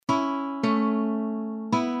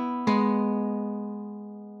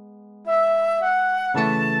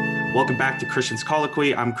Welcome back to Christian's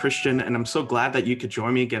Colloquy. I'm Christian, and I'm so glad that you could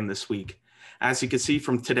join me again this week. As you can see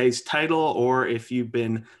from today's title, or if you've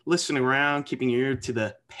been listening around, keeping your ear to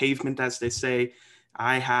the pavement, as they say,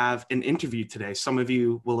 I have an interview today. Some of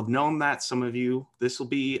you will have known that. Some of you, this will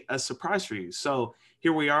be a surprise for you. So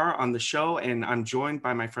here we are on the show, and I'm joined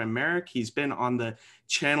by my friend Merrick. He's been on the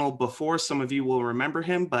channel before. Some of you will remember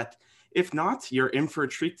him, but if not, you're in for a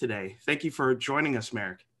treat today. Thank you for joining us,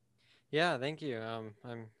 Merrick. Yeah, thank you.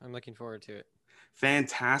 I'm looking forward to it.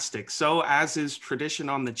 Fantastic. So, as is tradition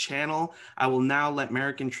on the channel, I will now let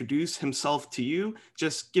Merrick introduce himself to you,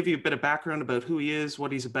 just give you a bit of background about who he is,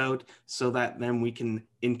 what he's about, so that then we can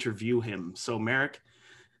interview him. So, Merrick,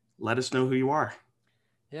 let us know who you are.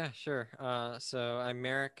 Yeah, sure. So I'm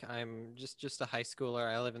Merrick. I'm just a high schooler.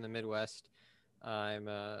 I live in the Midwest. I'm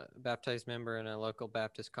a baptized member in a local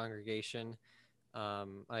Baptist congregation.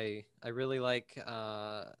 I really like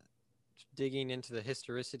digging into the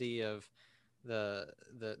historicity of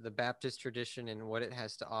the Baptist tradition and what it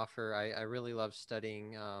has to offer. I really love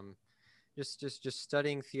studying just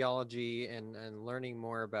studying theology and learning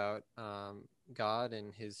more about God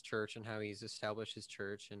and His church and how He's established His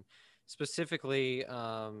church, and specifically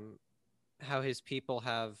how His people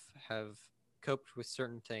have coped with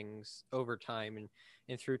certain things over time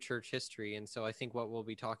and through church history. And so I think what we'll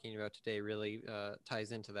be talking about today really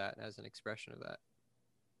ties into that as an expression of that.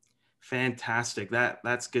 Fantastic.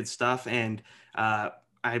 That's good stuff. And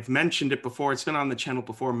I've mentioned it before. It's been on the channel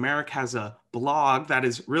before. Merrick has a blog that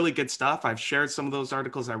is really good stuff. I've shared some of those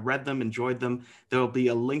articles. I read them, enjoyed them. There will be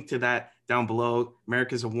a link to that down below.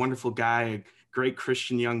 Merrick is a wonderful guy, a great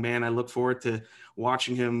Christian young man. I look forward to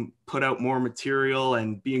watching him put out more material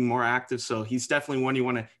and being more active. So he's definitely one you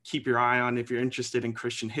want to keep your eye on if you're interested in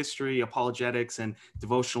Christian history, apologetics, and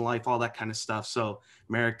devotional life, all that kind of stuff. So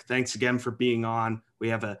Merrick, thanks again for being on. We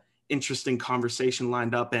have a interesting conversation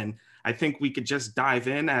lined up, and I think we could just dive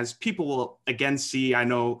in. As people will again see, I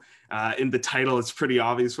know in the title it's pretty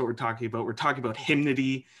obvious what we're talking about. We're talking about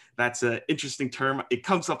hymnody. That's an interesting term. It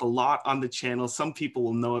comes up a lot on the channel. Some people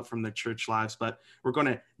will know it from their church lives, but we're going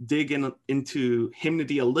to dig into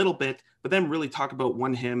hymnody a little bit, but then really talk about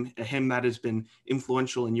one hymn, a hymn that has been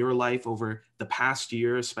influential in your life over the past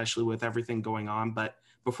year, especially with everything going on. But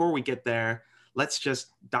before we get there, let's just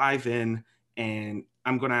dive in, and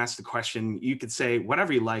I'm going to ask the question. You could say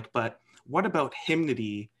whatever you like, but what about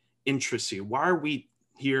hymnody interests you? Why are we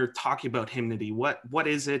here talking about hymnody? What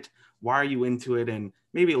is it? Why are you into it? And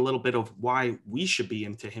maybe a little bit of why we should be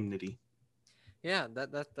into hymnody. Yeah,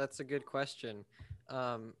 that's a good question.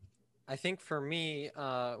 Um, I think for me,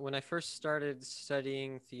 when I first started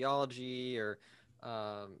studying theology or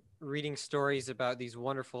reading stories about these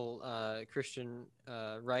wonderful Christian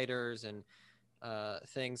writers and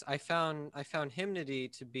things, I found hymnody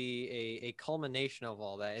to be a culmination of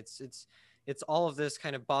all that. It's all of this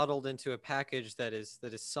kind of bottled into a package that is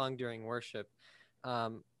sung during worship.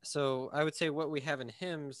 So I would say what we have in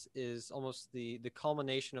hymns is almost the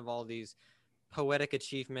culmination of all these poetic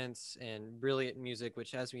achievements and brilliant music,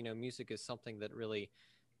 which, as we know, music is something that really,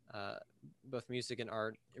 uh, both music and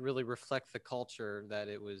art, really reflect the culture that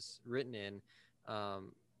it was written in.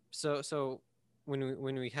 Um, so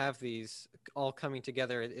when we have these all coming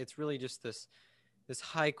together, it's really just this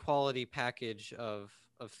high quality package of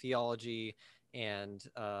theology and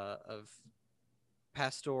of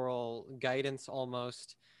pastoral guidance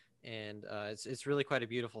almost, and it's really quite a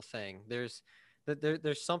beautiful thing. There's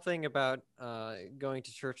something about going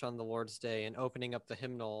to church on the Lord's Day and opening up the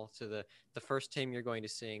hymnal to the first hymn you're going to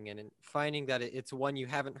sing, and finding that it's one you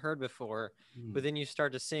haven't heard before, Mm. but then you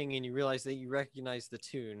start to sing and you realize that you recognize the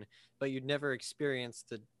tune, but you'd never experienced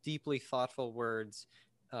the deeply thoughtful words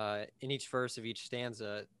in each verse of each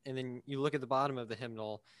stanza. And then you look at the bottom of the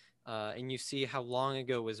hymnal and you see how long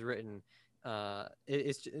ago it was written.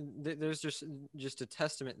 There's just a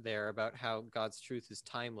testament there about how God's truth is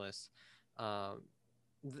timeless. Um,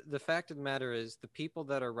 the fact of the matter is, the people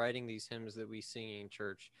that are writing these hymns that we sing in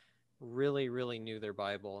church really knew their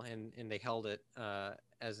Bible, and they held it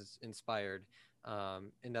as inspired.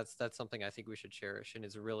 And that's something I think we should cherish, and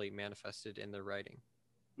is really manifested in their writing.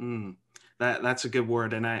 Mm. That's a good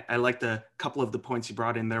word, and I like the couple of the points you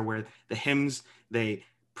brought in there, where the hymns, they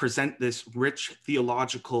present this rich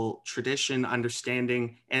theological tradition,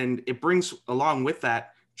 understanding, and it brings along with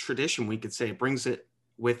that tradition, we could say, it brings it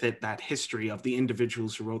with it that history of the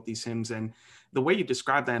individuals who wrote these hymns. And the way you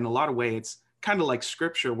describe that, in a lot of ways, it's kind of like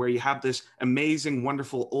scripture, where you have this amazing,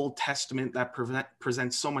 wonderful Old Testament that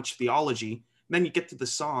presents so much theology. Then you get to the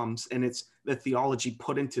Psalms, and it's the theology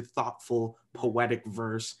put into thoughtful, poetic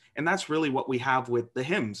verse. And that's really what we have with the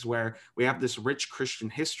hymns, where we have this rich Christian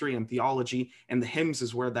history and theology, and the hymns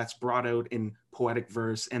is where that's brought out in poetic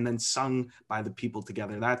verse and then sung by the people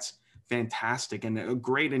together. That's fantastic and a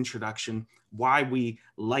great introduction. Why we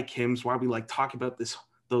like hymns, why we like talking about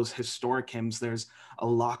those historic hymns. There's a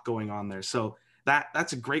lot going on there. So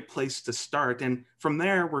that's a great place to start. And from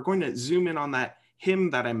there, we're going to zoom in on that hymn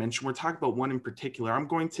that I mentioned. We're talking about one in particular. I'm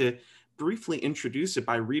going to briefly introduce it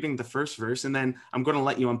by reading the first verse, and then I'm going to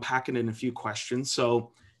let you unpack it in a few questions.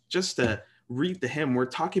 So just to read the hymn, we're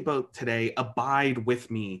talking about today, Abide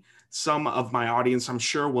With Me. Some of my audience, I'm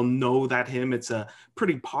sure, will know that hymn. It's a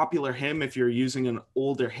pretty popular hymn if you're using an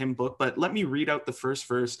older hymn book, but let me read out the first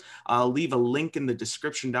verse. I'll leave a link in the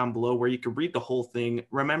description down below where you can read the whole thing.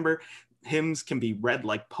 Remember, hymns can be read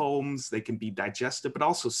like poems, they can be digested, but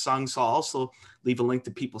also sung. So I'll also leave a link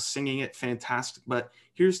to people singing it. Fantastic. But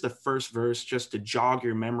here's the first verse just to jog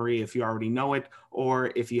your memory if you already know it,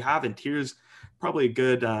 or if you haven't, here's probably a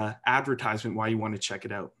good advertisement why you want to check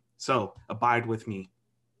it out. So, abide with me.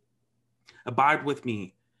 Abide with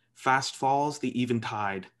me. Fast falls the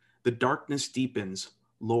eventide. The darkness deepens.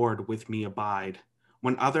 Lord, with me abide.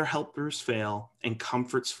 When other helpers fail and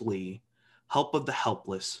comforts flee, help of the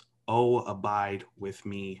helpless, oh, abide with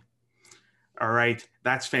me. All right,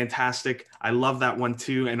 that's fantastic. I love that one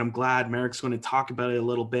too, and I'm glad Merrick's going to talk about it a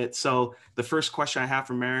little bit. So the first question I have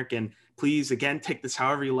for Merrick, and please, again, take this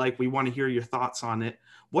however you like. We want to hear your thoughts on it.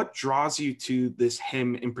 What draws you to this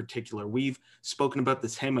hymn in particular? We've spoken about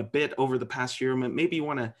this hymn a bit over the past year. Maybe you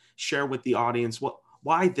want to share with the audience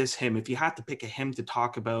why this hymn? If you had to pick a hymn to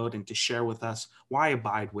talk about and to share with us, why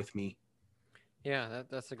Abide With Me? Yeah,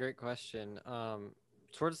 that's a great question.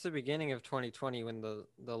 Towards the beginning of 2020, when the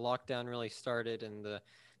lockdown really started and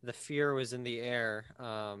the fear was in the air,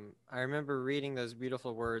 I remember reading those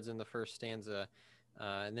beautiful words in the first stanza,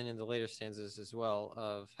 and then in the later stanzas as well,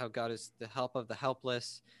 of how God is the help of the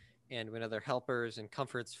helpless, and when other helpers and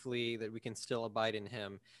comforts flee, that we can still abide in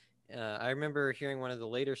Him. I remember hearing one of the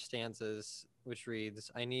later stanzas, which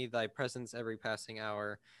reads, "I need Thy presence every passing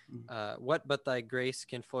hour. What but Thy grace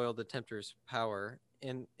can foil the tempter's power?"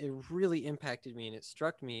 And it really impacted me, and it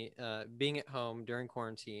struck me being at home during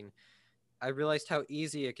quarantine. I realized how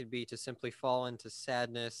easy it could be to simply fall into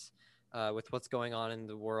sadness with what's going on in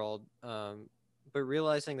the world. But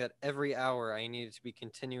realizing that every hour I needed to be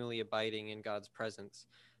continually abiding in God's presence,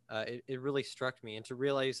 it really struck me. And to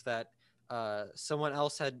realize that someone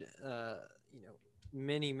else had,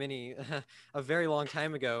 many, a very long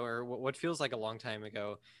time ago, or what feels like a long time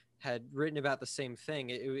ago, had written about the same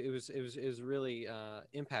thing. It was really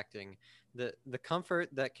impacting. The comfort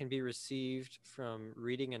that can be received from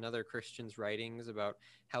reading another Christian's writings about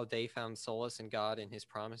how they found solace in God and His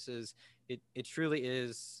promises, it truly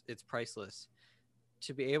is, it's priceless.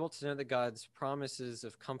 To be able to know that God's promises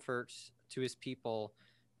of comfort to His people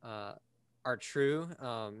are true.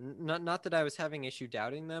 Not that I was having issue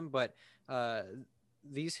doubting them, but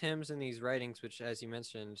these hymns and these writings, which, as you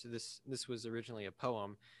mentioned, this was originally a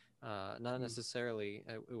poem. Not necessarily,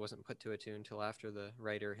 it wasn't put to a tune until after the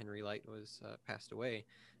writer Henry Light was passed away,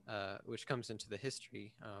 which comes into the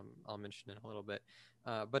history. I'll mention in a little bit.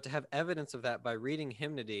 But to have evidence of that by reading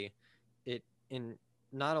hymnody, it in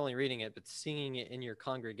not only reading it but singing it in your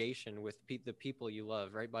congregation with the people you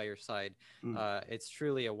love right by your side, it's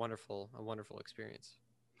truly a wonderful experience.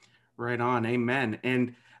 Right on, amen.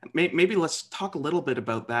 And maybe let's talk a little bit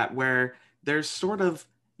about that, where there's sort of,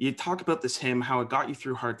 you talk about this hymn, how it got you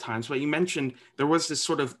through hard times, but you mentioned there was this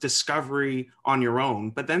sort of discovery on your own,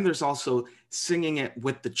 but then there's also singing it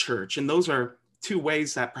with the church. And those are two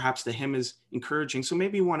ways that perhaps the hymn is encouraging. So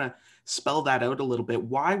maybe you want to spell that out a little bit.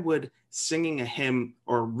 Why would singing a hymn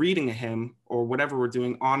or reading a hymn or whatever we're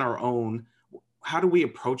doing on our own, how do we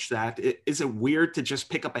approach that? Is it weird to just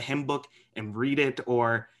pick up a hymn book and read it,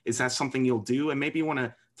 or is that something you'll do? And maybe you want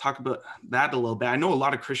to talk about that a little bit. I know a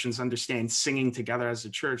lot of Christians understand singing together as a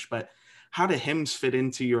church, but how do hymns fit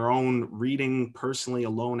into your own reading personally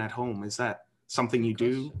alone at home? Is that something you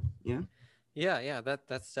do? Yeah. Yeah.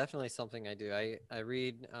 That's definitely something I do. I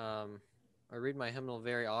read my hymnal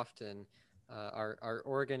very often. Our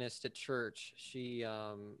organist at church, she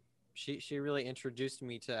really introduced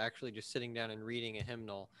me to actually just sitting down and reading a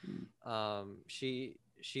hymnal.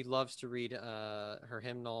 She loves to read her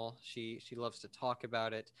hymnal. She loves to talk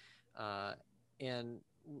about it, and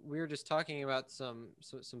we were just talking about some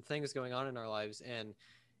things going on in our lives, and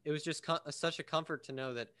it was just such a comfort to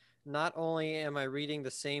know that not only am I reading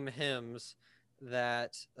the same hymns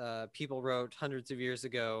that people wrote hundreds of years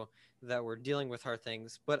ago that we're dealing with hard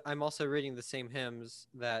things, but I'm also reading the same hymns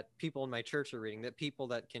that people in my church are reading, that people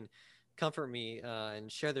that can comfort me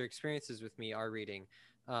and share their experiences with me are reading.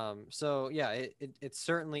 So yeah, it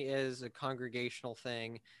certainly is a congregational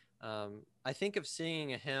thing. I think of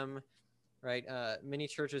singing a hymn, right? Many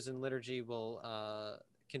churches in liturgy will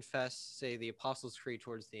confess, say, the Apostles' Creed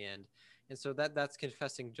towards the end, and so that's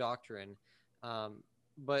confessing doctrine. Um,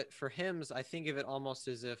 but for hymns, I think of it almost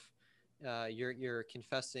as if you're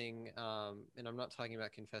confessing, and I'm not talking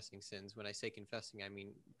about confessing sins. When I say confessing, I mean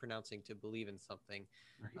pronouncing to believe in something,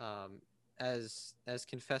 Right. um, as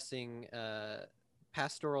confessing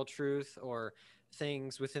pastoral truth or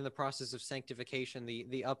things within the process of sanctification,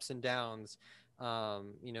 the ups and downs,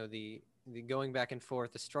 the going back and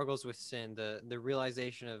forth, the struggles with sin, the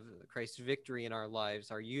realization of Christ's victory in our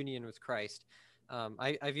lives, our union with Christ.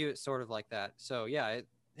 I view it sort of like that. So yeah,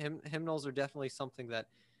 hymnals are definitely something that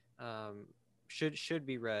um, should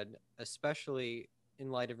be read, especially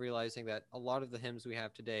in light of realizing that a lot of the hymns we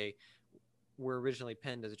have today were originally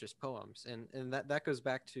penned as just poems, and that goes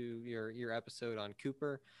back to your episode on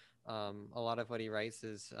Cooper. A lot of what he writes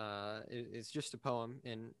is just a poem,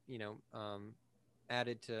 and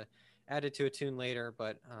added to added to a tune later.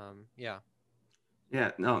 But yeah.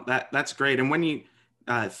 Yeah, no, that's great. And when you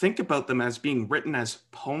think about them as being written as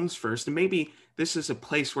poems first, and maybe this is a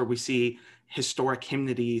place where we see historic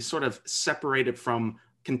hymnody sort of separated from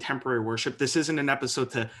contemporary worship. This isn't an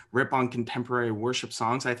episode to rip on contemporary worship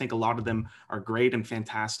songs. I think a lot of them are great and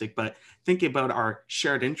fantastic. But thinking about our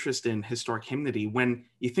shared interest in historic hymnody, when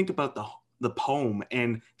you think about the poem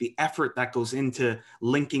and the effort that goes into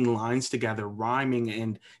linking lines together, rhyming,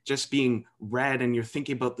 and just being read, and you're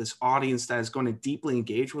thinking about this audience that is going to deeply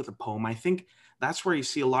engage with a poem, I think that's where you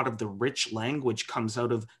see a lot of the rich language comes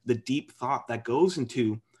out of the deep thought that goes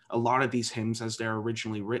into a lot of these hymns as they're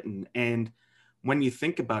originally written. And when you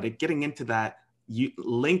think about it, getting into that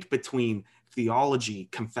link between theology,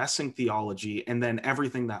 confessing theology, and then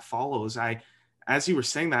everything that follows, as you were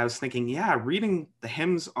saying that, I was thinking, yeah, reading the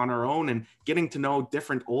hymns on our own and getting to know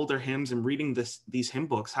different older hymns and reading these hymn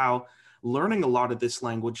books, how learning a lot of this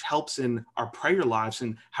language helps in our prayer lives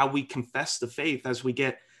and how we confess the faith as we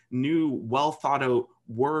get new, well thought out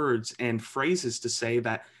words and phrases to say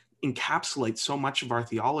that encapsulate so much of our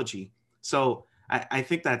theology. So I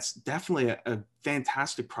think that's definitely a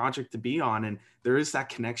fantastic project to be on. And there is that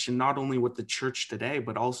connection not only with the church today,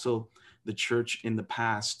 but also the church in the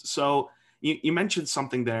past. So you mentioned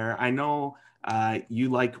something there. I know you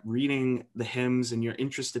like reading the hymns and you're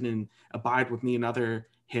interested in Abide With Me and other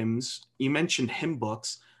hymns. You mentioned hymn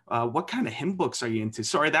books. What kind of hymn books are you into?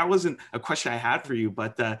 Sorry, that wasn't a question I had for you,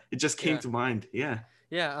 but it just came Yeah. to mind. Yeah.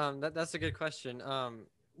 Yeah, that's a good question.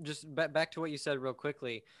 Just back to what you said real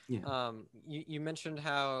quickly. Yeah. You mentioned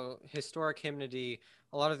how historic hymnody,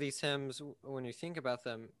 a lot of these hymns, when you think about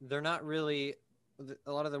them, they're not really,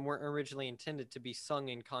 a lot of them weren't originally intended to be sung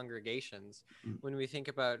in congregations. Mm. When we think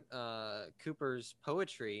about Cooper's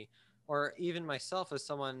poetry, or even myself as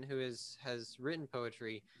someone who has written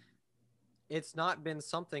poetry, it's not been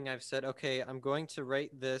something I've said, okay, I'm going to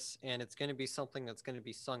write this and it's going to be something that's going to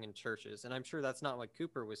be sung in churches. And I'm sure that's not what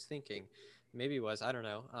Cooper was thinking. Maybe he was, I don't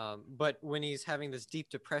know. But when he's having this deep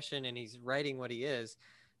depression and he's writing what he is,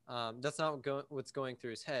 that's not what's going through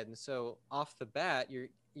his head. And so off the bat,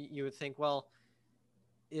 you would think, well,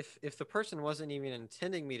 if the person wasn't even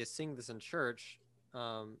intending me to sing this in church,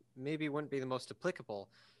 maybe it wouldn't be the most applicable.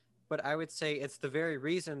 But I would say it's the very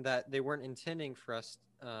reason that they weren't intending for us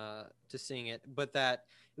to sing it, but that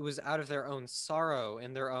it was out of their own sorrow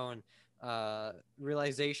and their own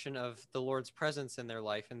realization of the Lord's presence in their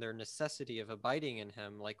life and their necessity of abiding in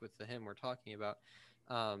Him, like with the hymn we're talking about,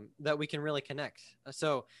 that we can really connect.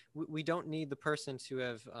 So we don't need the person to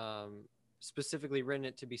have specifically written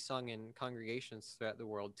it to be sung in congregations throughout the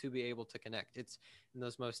world to be able to connect. It's in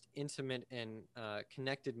those most intimate and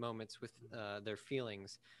connected moments with their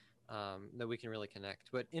feelings that we can really connect.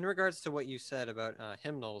 But in regards to what you said about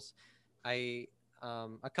hymnals, I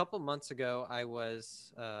a couple months ago I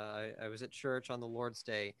was at church on the Lord's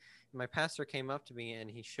Day. And my pastor came up to me and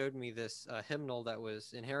he showed me this hymnal that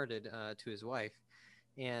was inherited to his wife,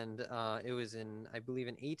 and it was in, I believe,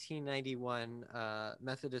 an 1891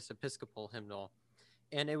 Methodist Episcopal hymnal,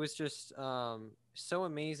 and it was just so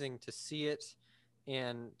amazing to see it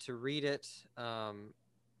and to read it.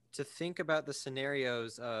 To think about the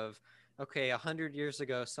scenarios of, okay, 100 years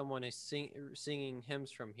ago someone is singing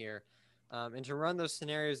hymns from here, and to run those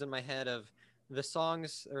scenarios in my head of the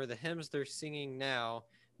songs or the hymns they're singing now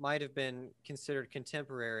might have been considered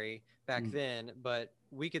contemporary back Mm. then, but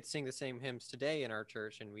we could sing the same hymns today in our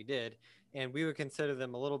church, and we did, and we would consider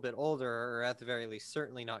them a little bit older, or at the very least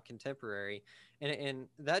certainly not contemporary. And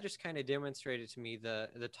that just kind of demonstrated to me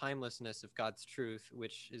the timelessness of God's truth,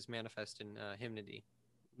 which is manifest in hymnody.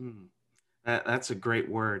 Mm. That's a great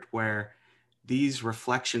word, where these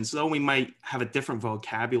reflections, though we might have a different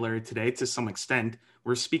vocabulary today to some extent,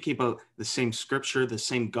 we're speaking about the same scripture, the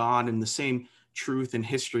same God, and the same truth and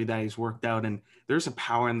history that he's worked out. And there's a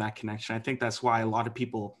power in that connection. I think that's why a lot of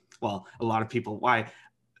people, well, a lot of people, why,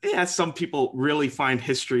 yeah, some people really find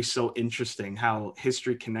history so interesting, how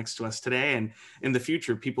history connects to us today. And in the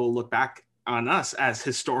future, people look back on us as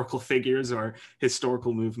historical figures or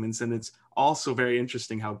historical movements. And it's also very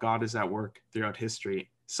interesting how God is at work throughout history.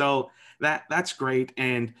 So that's great.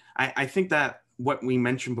 And I think that what we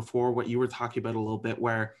mentioned before, what you were talking about a little bit,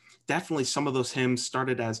 where definitely some of those hymns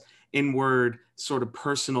started as inward sort of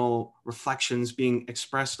personal reflections being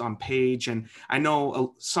expressed on page. And I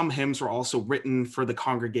know some hymns were also written for the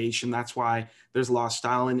congregation. That's why there's a lot of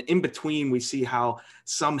style. And in between, we see how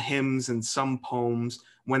some hymns and some poems,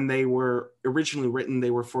 when they were originally written,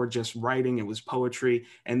 they were for just writing, it was poetry.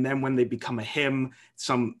 And then when they become a hymn,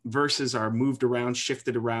 some verses are moved around,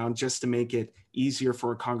 shifted around just to make it easier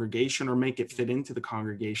for a congregation or make it fit into the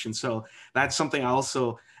congregation. So that's something I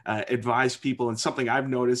also advise people, and something I've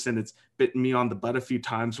noticed, and it's bitten me on the butt a few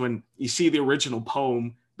times. When you see the original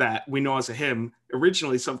poem that we know as a hymn,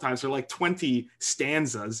 originally sometimes they're like 20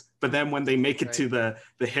 stanzas, but then when they make it Right. to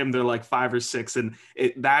the hymn, they're like 5 or 6. And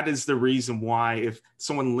that is the reason why, if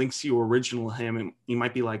someone links you original hymn, and you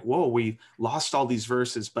might be like, whoa, we lost all these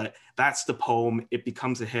verses, but that's the poem, it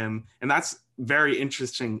becomes a hymn. And that's very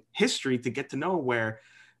interesting history to get to know, where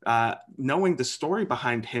knowing the story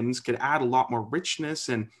behind hymns could add a lot more richness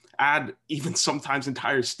and add even sometimes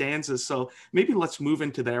entire stanzas. So maybe let's move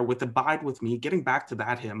into there with Abide With Me, getting back to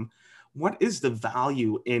that hymn. What is the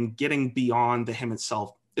value in getting beyond the hymn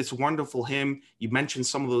itself? It's a wonderful hymn. You mentioned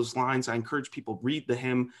some of those lines. I encourage people, read the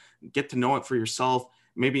hymn, get to know it for yourself,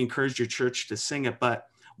 maybe encourage your church to sing it. But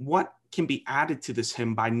what can be added to this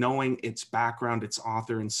hymn by knowing its background, its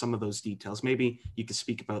author, and some of those details? Maybe you could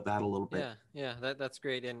speak about that a little bit. Yeah, that's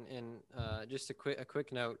great. And just a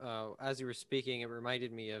quick note. As you were speaking, it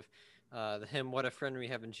reminded me of the hymn "What a Friend We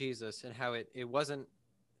Have in Jesus," and how it wasn't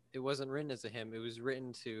written as a hymn. It was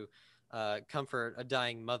written to comfort a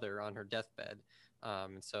dying mother on her deathbed.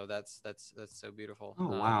 And so that's so beautiful. Oh,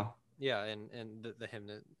 wow. Yeah, and the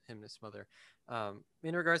hymnist mother.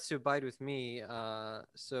 In regards to "Abide with Me,"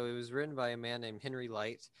 so it was written by a man named Henry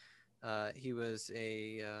Light. He was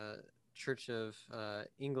a Church of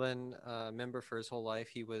England member for his whole life.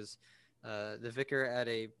 He was the vicar at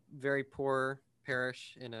a very poor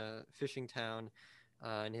parish in a fishing town,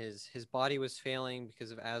 and his body was failing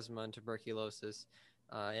because of asthma and tuberculosis.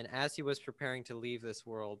 And as he was preparing to leave this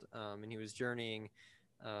world, and he was journeying,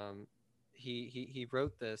 um, he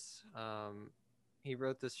wrote this. He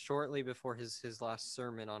wrote this shortly before his last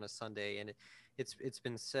sermon on a Sunday, and it's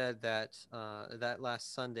been said that that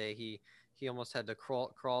last Sunday he almost had to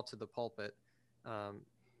crawl to the pulpit, um,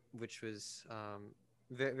 which was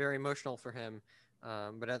very, very emotional for him.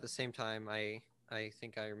 But at the same time, I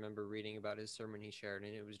think I remember reading about his sermon he shared,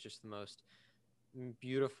 and it was just the most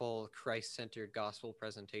beautiful Christ-centered gospel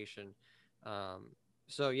presentation. Um,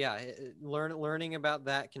 so yeah, learning about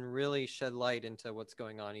that can really shed light into what's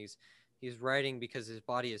going on. He's writing because his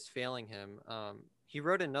body is failing him. He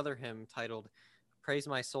wrote another hymn titled "Praise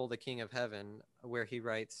My Soul, the King of Heaven," where he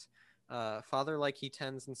writes, "Father, like he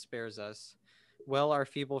tends and spares us, well our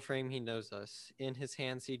feeble frame he knows us. In his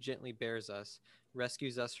hands he gently bears us,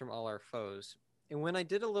 rescues us from all our foes." And when I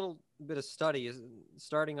did a little bit of study,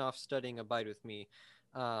 starting off studying Abide With Me,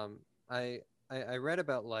 um, I, I read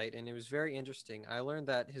about Light, and it was very interesting. I learned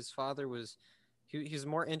that his father was he was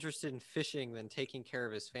more interested in fishing than taking care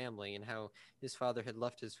of his family, and how his father had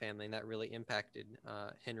left his family, and that really impacted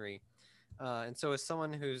Henry. And so, as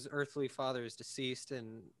someone whose earthly father is deceased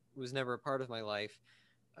and was never a part of my life,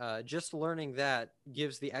 just learning that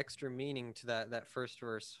gives the extra meaning to that first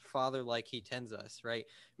verse, "Father, like he tends us," right? Mm.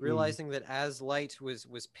 Realizing that as Light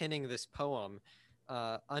was penning this poem,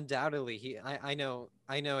 undoubtedly I know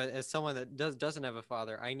as someone that doesn't have a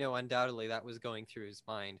father, I know undoubtedly that was going through his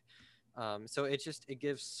mind. So it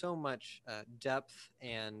gives so much depth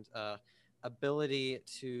and ability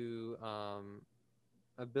to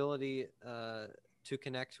ability to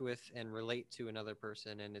connect with and relate to another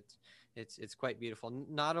person, and it's quite beautiful.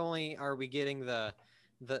 Not only are we getting the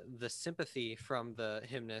sympathy from the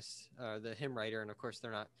hymnist, the hymn writer, and of course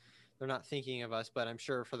they're not thinking of us, but I'm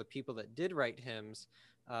sure for the people that did write hymns,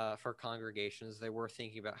 for congregations. They were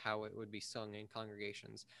thinking about how it would be sung in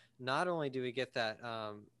congregations. Not only do we get that,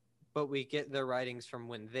 but we get their writings from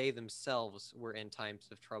when they themselves were in times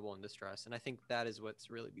of trouble and distress. And I think that is what's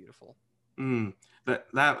really beautiful.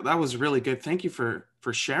 That was really good. Thank you for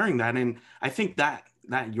sharing that. And I think that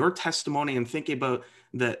your testimony and thinking about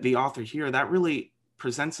the author here, that really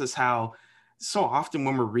presents us how so often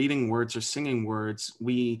when we're reading words or singing words,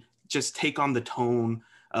 we just take on the tone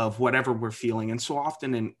of whatever we're feeling. And so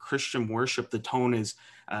often in Christian worship, the tone is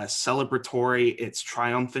celebratory, it's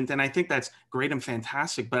triumphant. And I think that's great and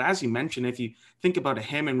fantastic. But as you mentioned, if you think about a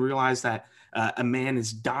hymn and realize that a man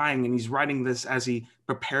is dying and he's writing this as he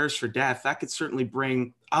prepares for death, that could certainly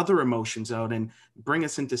bring other emotions out and bring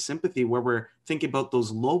us into sympathy, where we're thinking about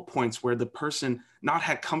those low points where the person not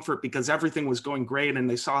had comfort because everything was going great and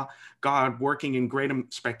they saw God working in great and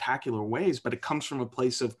spectacular ways, but it comes from a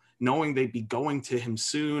place of knowing they'd be going to him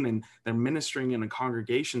soon and they're ministering in a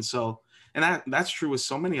congregation. So, and that's true with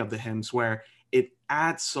so many of the hymns, where it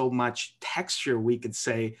adds so much texture, we could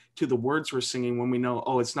say, to the words we're singing, when we know,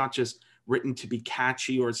 oh, it's not just written to be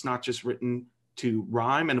catchy, or it's not just written to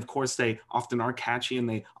rhyme. And of course, they often are catchy and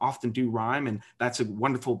they often do rhyme. And that's a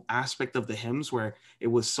wonderful aspect of the hymns, where it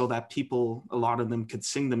was so that people, a lot of them, could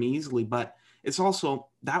sing them easily. But it's also,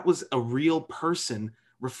 that was a real person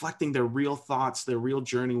reflecting their real thoughts, their real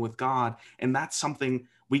journey with God. And that's something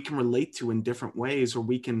we can relate to in different ways, or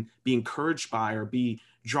we can be encouraged by, or be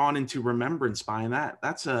drawn into remembrance by. And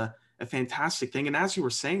that's a fantastic thing. And as you were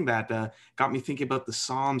saying that, got me thinking about the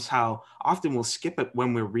Psalms, how often we'll skip it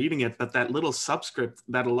when we're reading it, but that little subscript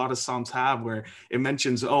that a lot of Psalms have, where it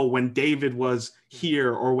mentions, oh, when David was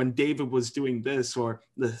here, or when David was doing this, or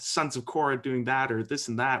the sons of Korah doing that, or this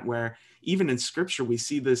and that, where even in scripture, we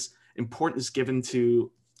see this importance given to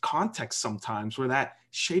context sometimes, where that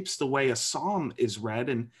shapes the way a psalm is read.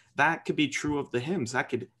 And that could be true of the hymns. That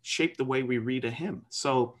could shape the way we read a hymn.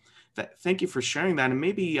 So thank you for sharing that. And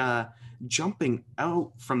maybe jumping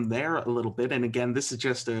out from there a little bit. And again, this is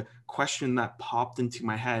just a question that popped into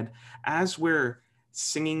my head. As we're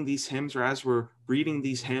singing these hymns, or as we're reading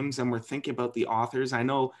these hymns and we're thinking about the authors, I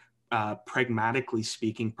know pragmatically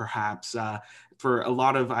speaking, perhaps for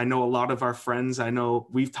I know a lot of our friends, I know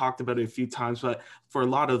we've talked about it a few times, but for a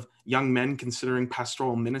lot of young men considering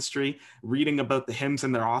pastoral ministry, reading about the hymns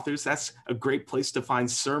and their authors, that's a great place to find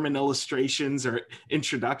sermon illustrations or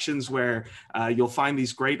introductions, where you'll find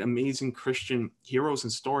these great, amazing Christian heroes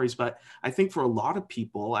and stories. But I think for a lot of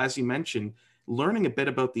people, as you mentioned, learning a bit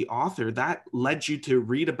about the author, that led you to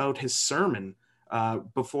read about his sermon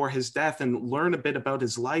before his death and learn a bit about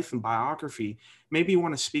his life and biography. Maybe you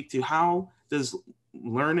want to speak to, how does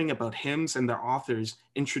learning about hymns and their authors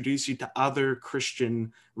introduce you to other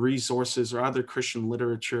Christian resources or other Christian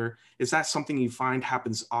literature? Is that something you find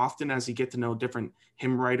happens often as you get to know different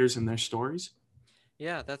hymn writers and their stories?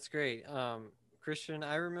 Yeah, that's great. Christian,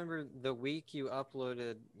 I remember the week you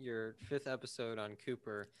uploaded your 5th episode on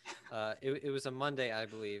Cooper. It was a Monday, I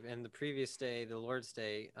believe. And the previous day, the Lord's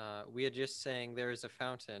Day, we had just sang There is a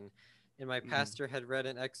Fountain. And my pastor had read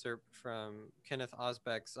an excerpt from Kenneth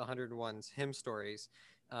Osbeck's 101's hymn stories.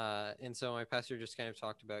 And so my pastor just kind of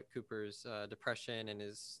talked about Cooper's depression and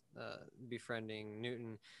his befriending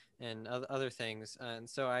Newton and other things. And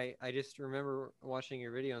so I just remember watching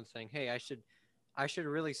your video and saying, hey, I should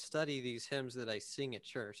really study these hymns that I sing at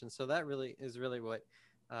church. And so that really is what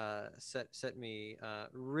set me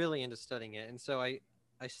really into studying it. And so I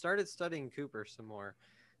started studying Cooper some more.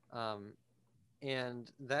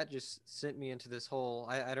 And that just sent me into this whole,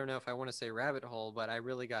 I don't know if I want to say rabbit hole, but I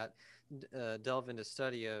really got delve into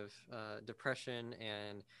study of depression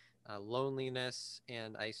and loneliness.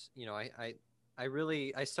 And I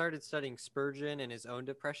started studying Spurgeon and his own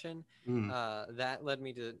depression. That led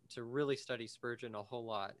me to really study Spurgeon a whole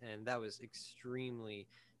lot. And that was extremely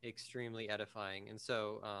edifying. And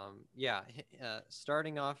so,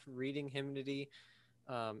 starting off reading hymnody,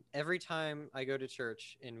 every time I go to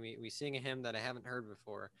church and we sing a hymn that I haven't heard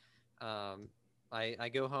before, I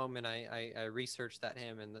go home and I research that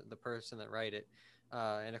hymn and the person that wrote it.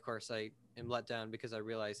 And of course, I am let down because I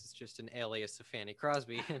realize it's just an alias of Fanny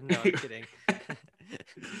Crosby. No, I'm kidding.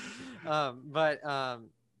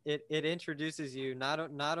 It introduces you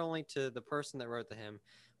not only to the person that wrote the hymn,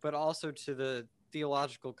 but also to the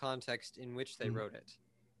theological context in which they wrote it.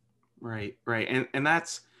 Right. And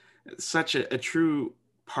that's such a true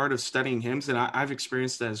part of studying hymns, and I've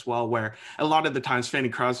experienced that as well, where a lot of the times Fanny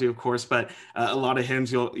Crosby, of course, but a lot of hymns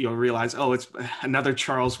you'll realize, oh, it's another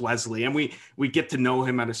Charles Wesley, and we get to know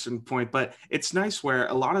him at a certain point. But it's nice where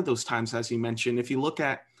a lot of those times, as you mentioned, if you look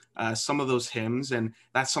at some of those hymns. And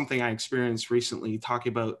that's something I experienced recently,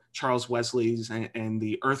 talking about Charles Wesley's and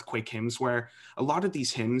the earthquake hymns, where a lot of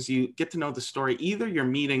these hymns, you get to know the story. Either you're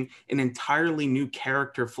meeting an entirely new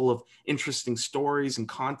character full of interesting stories and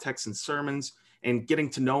context and sermons, and getting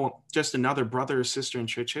to know just another brother or sister in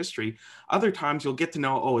church history. Other times you'll get to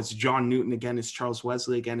know, oh, it's John Newton again, it's Charles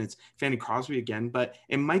Wesley again, it's Fanny Crosby again, but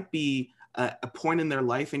it might be a point in their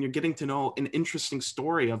life, and you're getting to know an interesting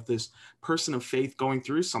story of this person of faith going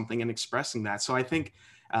through something and expressing that. So I think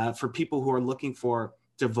for people who are looking for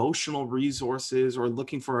devotional resources, or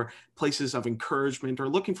looking for places of encouragement, or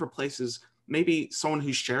looking for places, maybe someone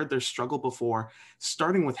who shared their struggle before,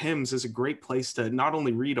 starting with hymns is a great place to not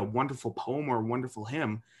only read a wonderful poem or a wonderful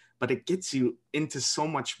hymn, but it gets you into so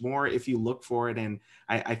much more if you look for it. And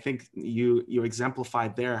I think you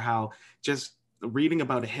exemplified there how just reading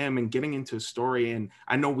about a hymn and getting into a story, and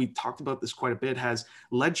I know we talked about this quite a bit, has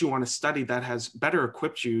led you on a study that has better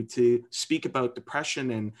equipped you to speak about depression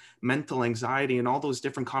and mental anxiety and all those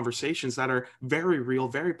different conversations that are very real,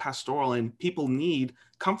 very pastoral, and people need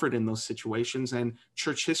comfort in those situations. And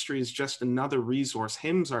church history is just another resource.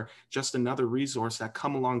 Hymns are just another resource that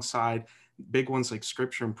come alongside big ones like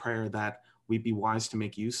scripture and prayer that we'd be wise to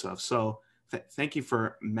make use of. So thank you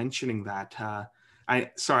for mentioning that.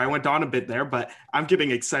 Sorry, I went on a bit there, but I'm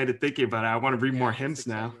getting excited thinking about it. I want to read more hymns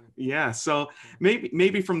now. Yeah. So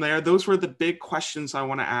maybe from there, those were the big questions I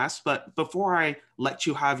want to ask. But before I let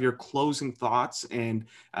you have your closing thoughts and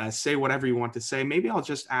say whatever you want to say, maybe I'll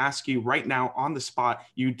just ask you right now on the spot.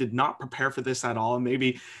 You did not prepare for this at all, and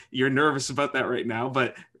maybe you're nervous about that right now,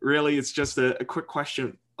 but really it's just a quick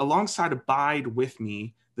question. Alongside Abide With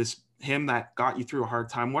Me, this hymn that got you through a hard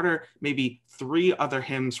time, what are maybe 3 other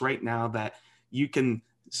hymns right now that you can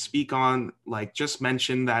speak on, like just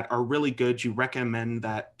mention, that are really good, you recommend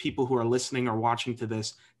that people who are listening or watching to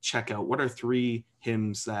this check out? What are 3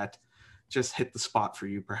 hymns that just hit the spot for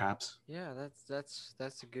you, perhaps? Yeah, that's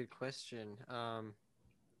a good question.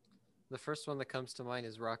 The first one that comes to mind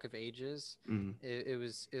is Rock of Ages. Mm.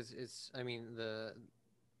 It's I mean,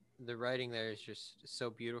 the writing there is just so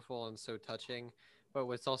beautiful and so touching. But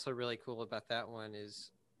what's also really cool about that one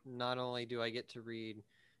is not only do I get to read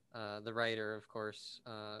the writer, of course,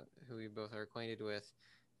 who we both are acquainted with.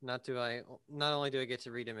 Not only do I get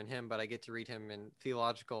to read him in hymn, but I get to read him in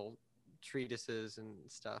theological treatises and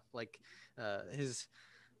stuff, like his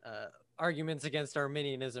arguments against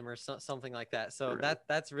Arminianism or something like that. So Right.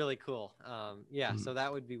 that's really cool. So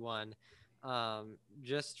that would be one.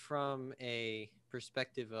 Just from a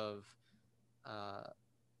perspective of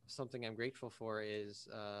something I'm grateful for is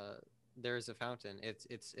There Is a Fountain.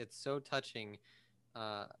 It's so touching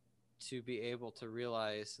to be able to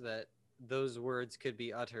realize that those words could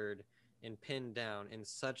be uttered and pinned down in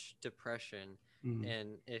such depression.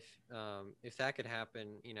 And if that could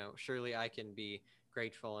happen, surely I can be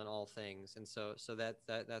grateful in all things. And so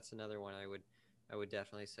that's another one I would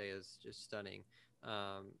definitely say is just stunning.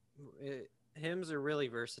 Hymns are really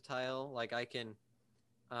versatile. Like I can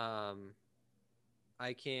I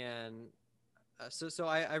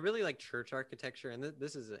really like church architecture, and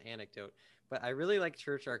this is an anecdote, but I really like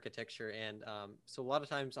church architecture. And so a lot of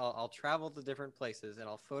times I'll travel to different places and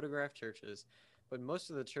I'll photograph churches, but most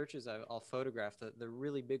of the churches I'll photograph, the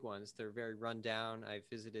really big ones, they're very run down. I've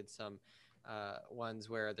visited some ones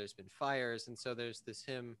where there's been fires. And so there's this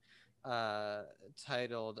hymn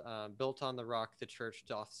titled Built on the Rock the Church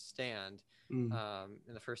Doth Stand. And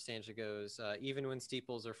the first stanza goes, even when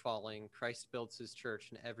steeples are falling, Christ builds his church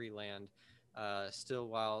in every land, still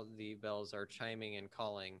while the bells are chiming and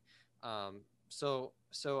calling. So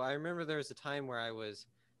I remember there was a time where I was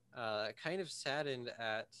kind of saddened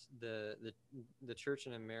at the church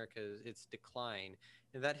in America, its decline.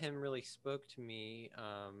 And that hymn really spoke to me,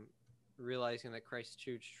 realizing that Christ's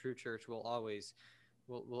true church will always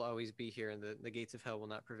be here, and the gates of hell will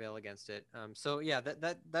not prevail against it. So yeah,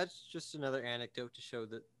 that's just another anecdote to show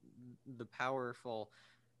that the powerful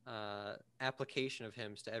application of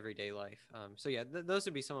hymns to everyday life. So yeah, those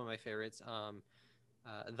would be some of my favorites.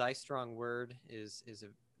 Thy Strong Word is a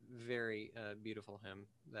very beautiful hymn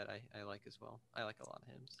that I like as well. I like a lot of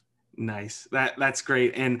hymns. Nice. That's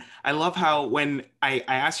great. And I love how when I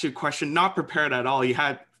asked you a question, not prepared at all, you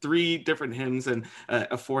had 3 different hymns and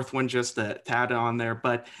a 4th one just to add on there,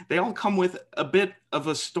 but they all come with a bit of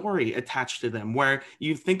a story attached to them, where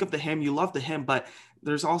you think of the hymn, you love the hymn, but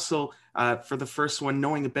there's also, for the first one,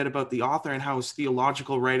 knowing a bit about the author and how his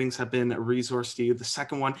theological writings have been a resource to you. The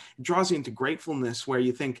second one draws you into gratefulness, where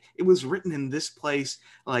you think it was written in this place,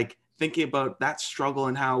 like thinking about that struggle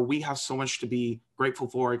and how we have so much to be grateful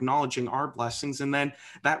for, acknowledging our blessings. And then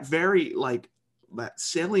that very like that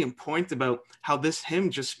salient point about how this hymn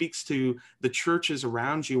just speaks to the churches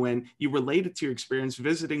around you, and you relate it to your experience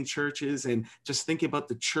visiting churches and just thinking about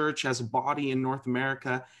the church as a body in North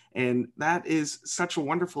America. And that is such a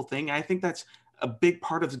wonderful thing. I think that's a big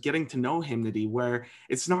part of getting to know hymnody, where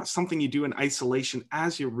it's not something you do in isolation.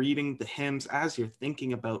 As you're reading the hymns, as you're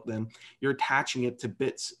thinking about them, you're attaching it to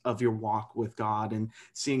bits of your walk with God and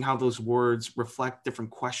seeing how those words reflect different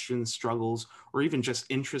questions, struggles, or even just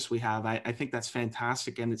interests we have. I think that's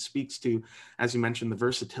fantastic. And it speaks to, as you mentioned, the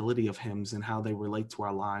versatility of hymns and how they relate to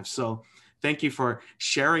our lives. So thank you for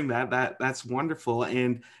sharing that. That's wonderful.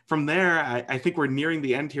 And from there, I think we're nearing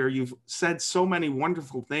the end here. You've said so many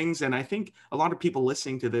wonderful things. And I think a lot of people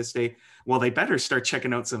listening to this, they better start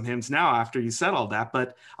checking out some hymns now after you said all that.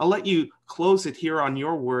 But I'll let you close it here on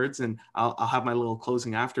your words, and I'll have my little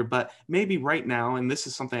closing after. But maybe right now, and this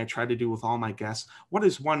is something I try to do with all my guests, what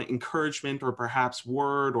is one encouragement or perhaps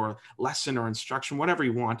word or lesson or instruction, whatever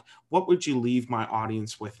you want, what would you leave my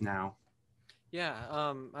audience with now? Yeah,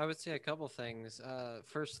 I would say a couple things.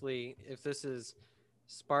 Firstly, if this has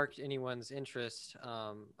sparked anyone's interest,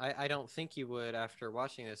 I don't think you would after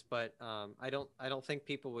watching this, but I don't think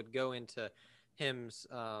people would go into hymns,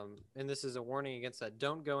 and this is a warning against that.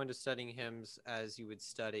 Don't go into studying hymns as you would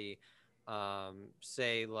study,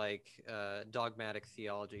 say, like dogmatic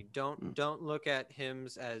theology. Don't look at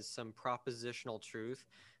hymns as some propositional truth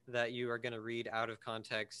that you are going to read out of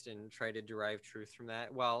context and try to derive truth from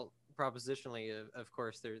that. While propositionally, of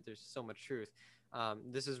course, there's so much truth.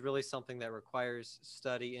 This is really something that requires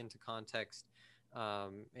study into context,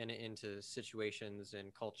 and into situations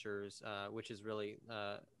and cultures, which is really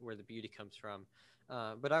where the beauty comes from.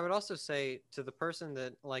 But I would also say to the person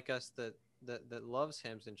that, like us, that loves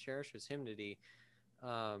hymns and cherishes hymnody,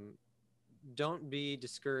 don't be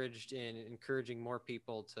discouraged in encouraging more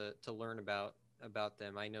people to learn about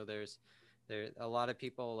them. I know there a lot of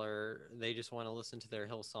people they just want to listen to their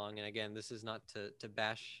Hillsong, and again, this is not to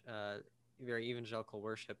bash very evangelical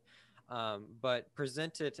worship, but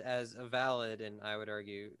present it as a valid, and I would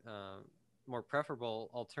argue more preferable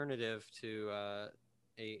alternative to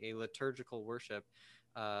a liturgical worship.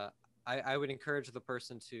 I would encourage the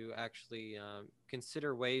person to actually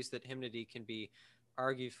consider ways that hymnody can be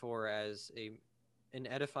argued for as an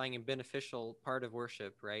edifying and beneficial part of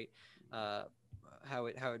worship, right? How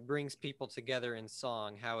it brings people together in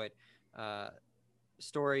song, how it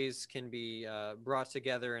stories can be brought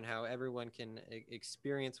together, and how everyone can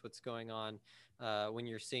experience what's going on when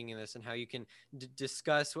you're singing this, and how you can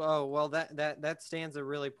discuss, oh well, that stanza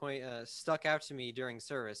really stuck out to me during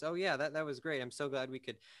service. Oh yeah, that was great. I'm so glad we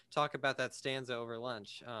could talk about that stanza over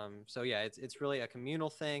lunch. So yeah, it's really a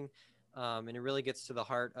communal thing, and it really gets to the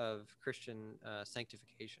heart of Christian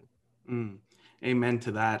sanctification. Mm, amen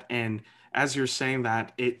to that. And as you're saying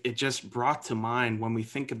that, it just brought to mind when we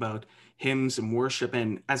think about hymns and worship,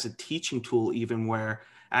 and as a teaching tool, even where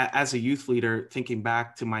as a youth leader, thinking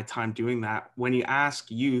back to my time doing that, when you ask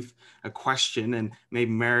youth a question, and maybe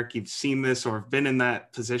Merrick, you've seen this or been in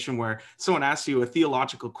that position where someone asks you a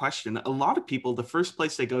theological question, a lot of people, the first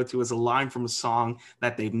place they go to is a line from a song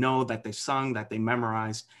that they know, that they've sung, that they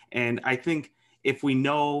memorized. And I think if we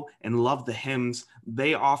know and love the hymns,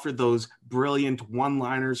 they offer those brilliant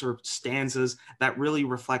one-liners or stanzas that really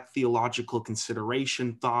reflect theological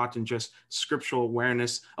consideration, thought, and just scriptural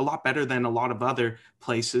awareness a lot better than a lot of other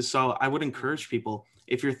places. So I would encourage people,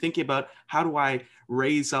 if you're thinking about how do I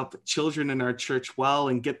raise up children in our church well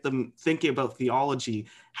and get them thinking about theology,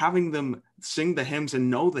 having them sing the hymns and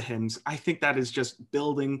know the hymns, I think that is just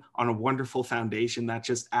building on a wonderful foundation that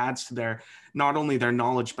just adds to their, not only their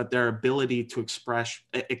knowledge, but their ability to express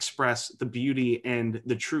the beauty and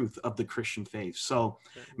the truth of the Christian faith. So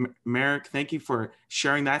Merrick, thank you for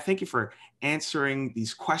sharing that. Thank you for answering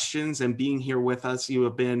these questions and being here with us. You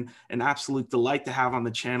have been an absolute delight to have on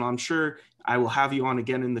the channel. I'm sure I will have you on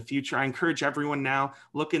again in the future. I encourage everyone now,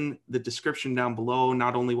 look in the description down below.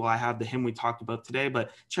 Not only will I have the hymn we talked about today, but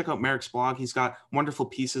check out Merrick's blog. He's got wonderful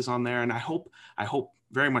pieces on there. And I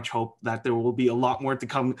very much hope that there will be a lot more to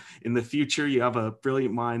come in the future. You have a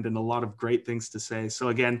brilliant mind and a lot of great things to say. So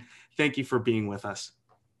again, thank you for being with us.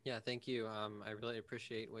 Yeah, thank you. I really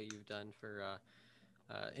appreciate what you've done for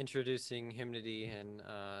introducing hymnody and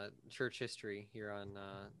church history here on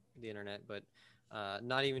the internet, but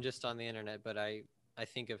not even just on the internet, but I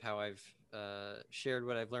think of how I've shared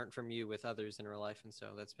what I've learned from you with others in real life, and so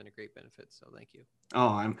that's been a great benefit. So thank you. Oh,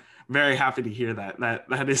 I'm very happy to hear that.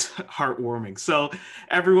 That is heartwarming. So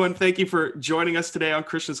everyone, thank you for joining us today on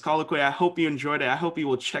Christians Colloquy. I hope you enjoyed it. I hope you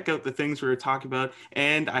will check out the things we were talking about,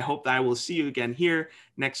 and I hope that I will see you again here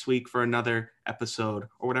next week for another episode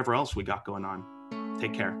or whatever else we got going on.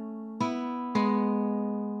 Take care.